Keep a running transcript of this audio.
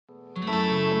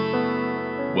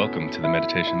Welcome to the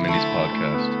Meditation Minis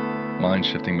podcast,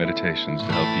 mind-shifting meditations to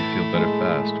help you feel better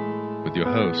fast, with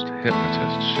your host,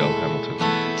 hypnotist Shel Hamilton.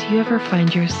 Do you ever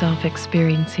find yourself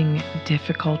experiencing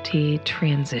difficulty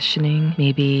transitioning,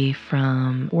 maybe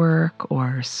from work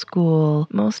or school?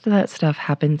 Most of that stuff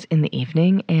happens in the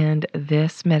evening, and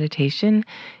this meditation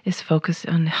is focused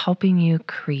on helping you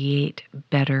create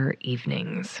better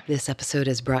evenings. This episode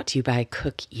is brought to you by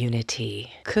Cook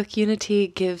Unity. Cook Unity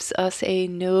gives us a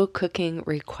no cooking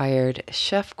required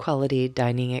chef quality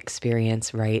dining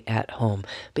experience right at home,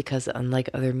 because unlike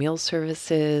other meal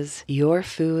services, your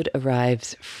food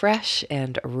arrives fresh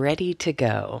and ready to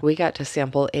go. We got to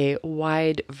sample a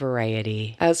wide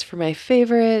variety. As for my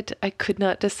favorite, I could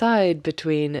not decide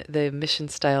between the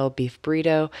Mission-style beef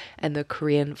burrito and the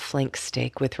Korean flank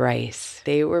steak with rice.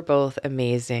 They were both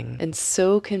amazing and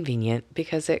so convenient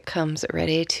because it comes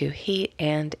ready to heat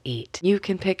and eat. You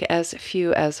can pick as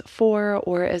few as 4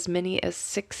 or as many as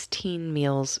 16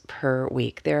 meals per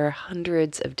week. There are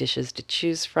hundreds of dishes to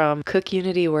choose from. Cook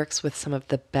Unity works with some of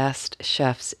the best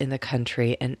chefs in the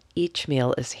country, and each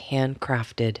meal is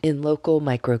handcrafted in local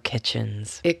micro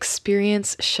kitchens.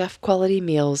 Experience chef quality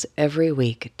meals every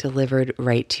week delivered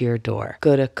right to your door.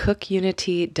 Go to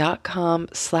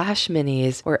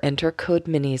cookunity.com/minis or enter code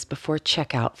minis before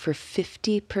checkout for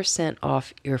 50%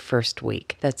 off your first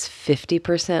week. That's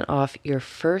 50% off your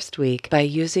first week by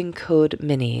using code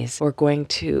minis or going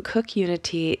to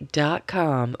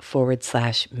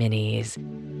cookunity.com/minis.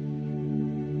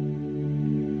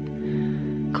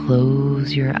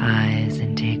 Close your eyes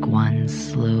and take one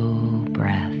slow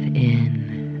breath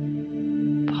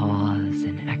in. Pause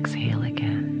and exhale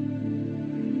again.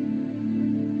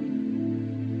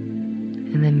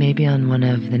 And then maybe on one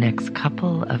of the next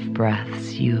couple of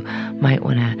breaths, you might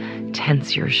want to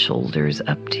tense your shoulders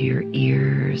up to your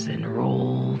ears and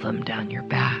roll them down your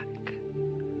back,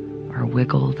 or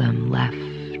wiggle them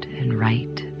left and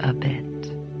right a bit.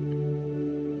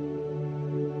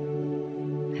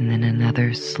 And then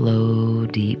another slow,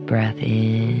 deep breath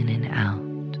in and out.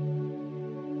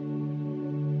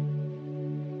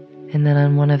 And then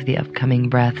on one of the upcoming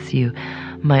breaths, you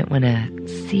might want to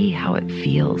see how it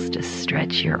feels to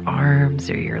stretch your arms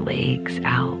or your legs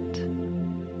out.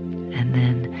 And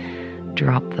then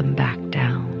drop them back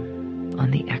down on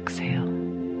the exhale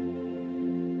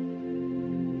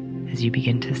as you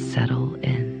begin to settle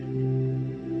in.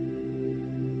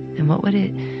 And what would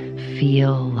it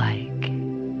feel like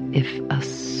if a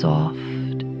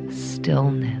soft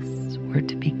stillness were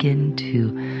to begin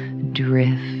to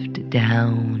drift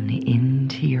down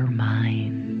into your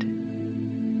mind?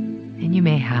 And you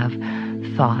may have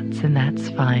thoughts, and that's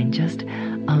fine. Just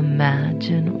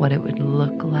imagine what it would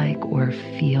look like or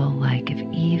feel like if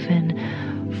even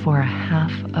for a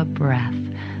half a breath,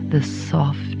 the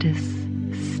softest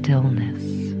stillness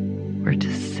were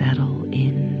to settle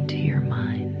into your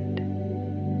mind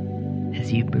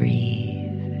as you breathe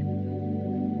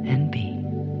and be,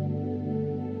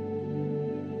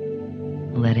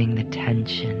 letting the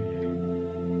tension,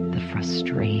 the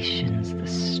frustrations, the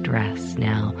stress,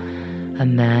 now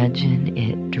imagine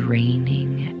it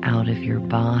draining out of your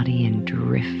body and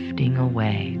drifting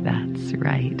away. That's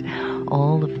right.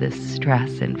 All of the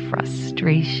stress and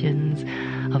frustrations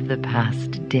of the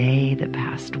past day, the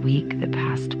past week, the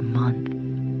past month.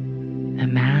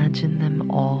 Imagine them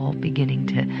all beginning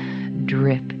to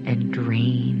drip and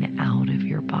drain out of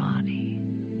your body.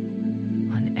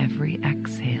 On every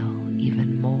exhale,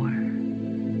 even more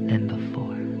than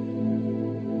before.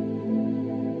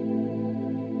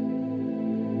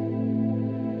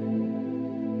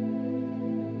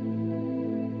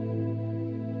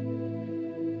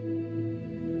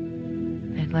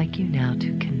 I'd like you now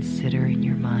to consider in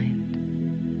your mind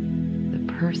the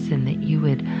person that you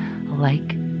would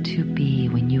like to be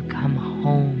when you come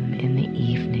home in the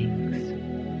evenings.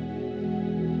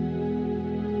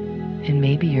 And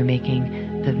maybe you're making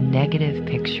the negative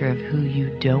picture of who you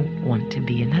don't want to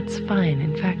be, and that's fine.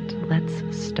 In fact, let's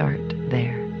start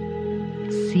there.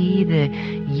 See the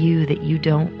you that you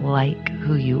don't like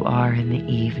who you are in the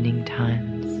evening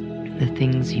times. The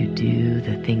things you do,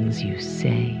 the things you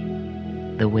say,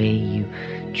 the way you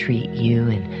treat you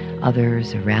and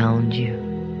others around you.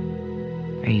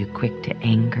 Are you quick to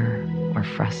anger or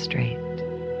frustrate?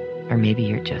 Or maybe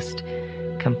you're just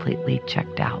completely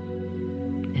checked out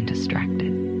and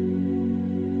distracted.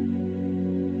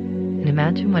 And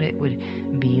imagine what it would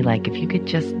be like if you could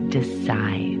just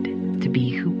decide to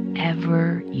be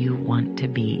whoever you want to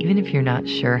be, even if you're not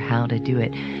sure how to do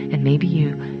it. And maybe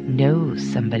you know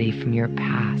somebody from your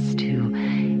past who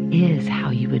is how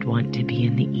you would want to be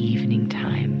in the evening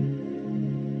time.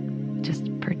 Just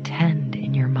pretend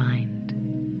in your mind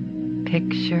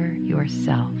Picture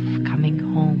yourself coming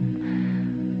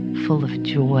home full of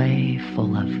joy,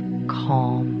 full of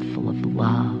calm, full of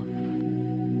love,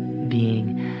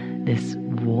 being this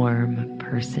warm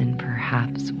person,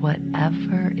 perhaps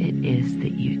whatever it is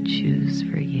that you choose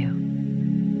for you.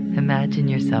 Imagine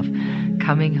yourself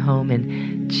coming home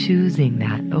and choosing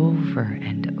that over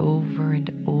and over and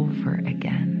over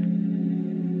again.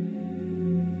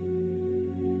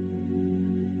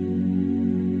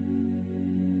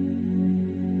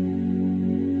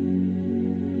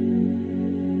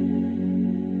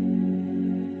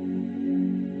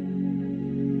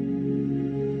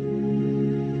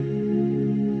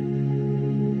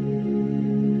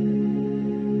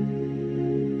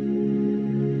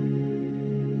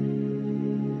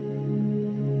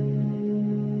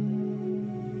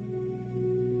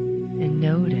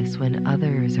 Notice when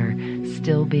others are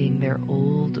still being their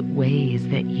old ways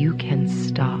that you can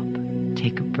stop,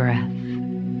 take a breath,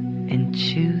 and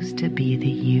choose to be the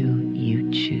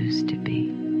you choose to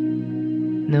be.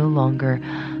 No longer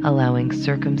allowing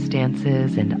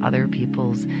circumstances and other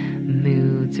people's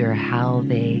moods or how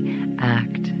they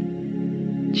act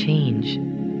change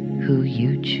who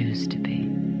you choose to be.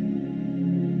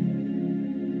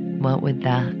 What would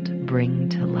that bring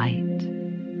to light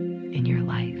in your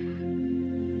life?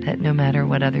 That no matter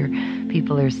what other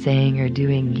people are saying or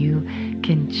doing, you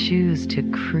can choose to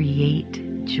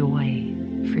create joy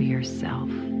for yourself.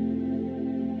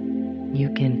 You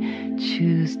can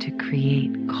choose to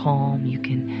create calm. You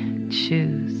can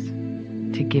choose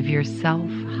to give yourself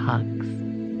hugs.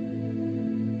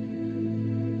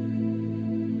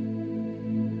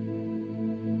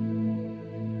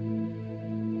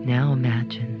 Now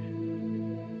imagine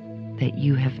that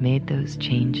you have made those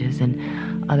changes and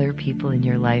other people in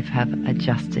your life have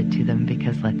adjusted to them,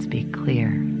 because let's be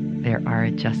clear, there are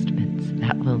adjustments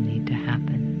that will need to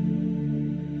happen.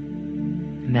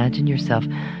 Imagine yourself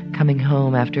coming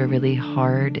home after a really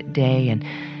hard day, and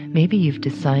maybe you've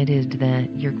decided that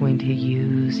you're going to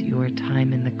use your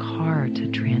time in the car to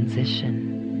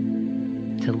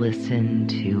transition, to listen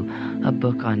to a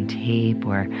book on tape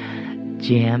or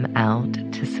jam out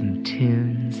to some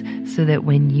tunes, so that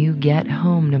when you get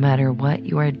home, no matter what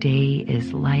your day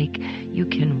is like, you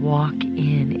can walk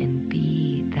in and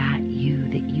be that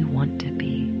you want to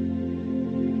be.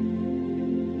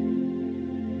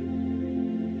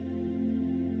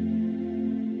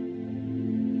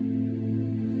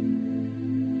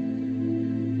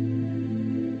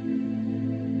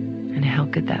 And how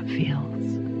good that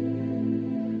feels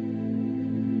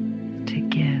to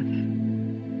give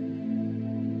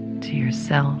to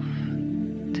yourself,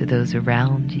 to those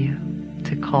around you,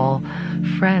 to call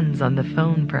friends on the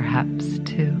phone perhaps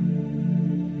too.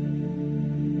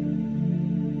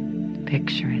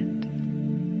 Picture it,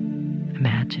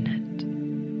 imagine it,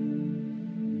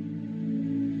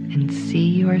 and see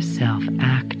yourself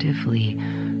actively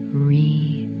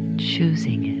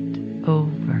re-choosing it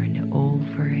over and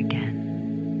over again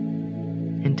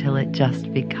until it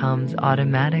just becomes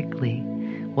automatically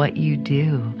what you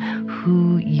do,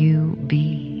 who you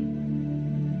be.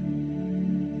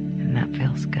 And that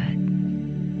feels good.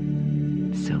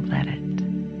 So let it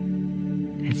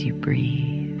as you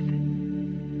breathe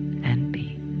and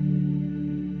be.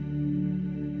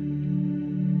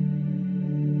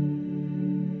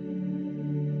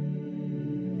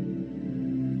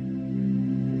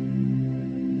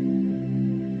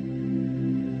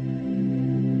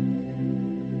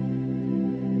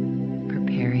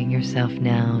 Preparing yourself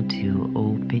now to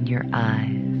open your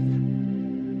eyes.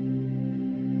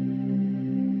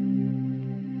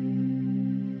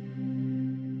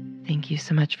 Thank you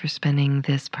so much for spending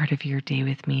this part of your day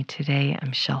with me today.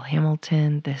 I'm Shell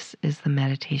Hamilton. This is the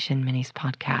Meditation Minis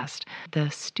podcast. The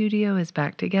studio is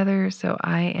back together, so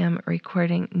I am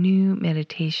recording new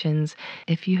meditations.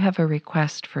 If you have a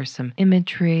request for some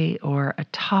imagery or a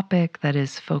topic that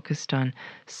is focused on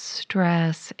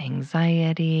stress,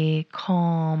 anxiety,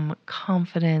 calm,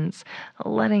 confidence,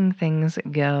 letting things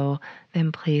go,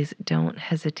 then please don't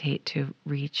hesitate to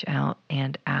reach out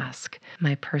and ask.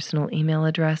 My personal email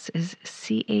address is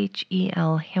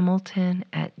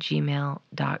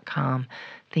chelhamilton@gmail.com.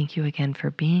 Thank you again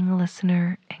for being a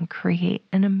listener, and create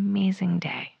an amazing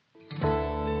day.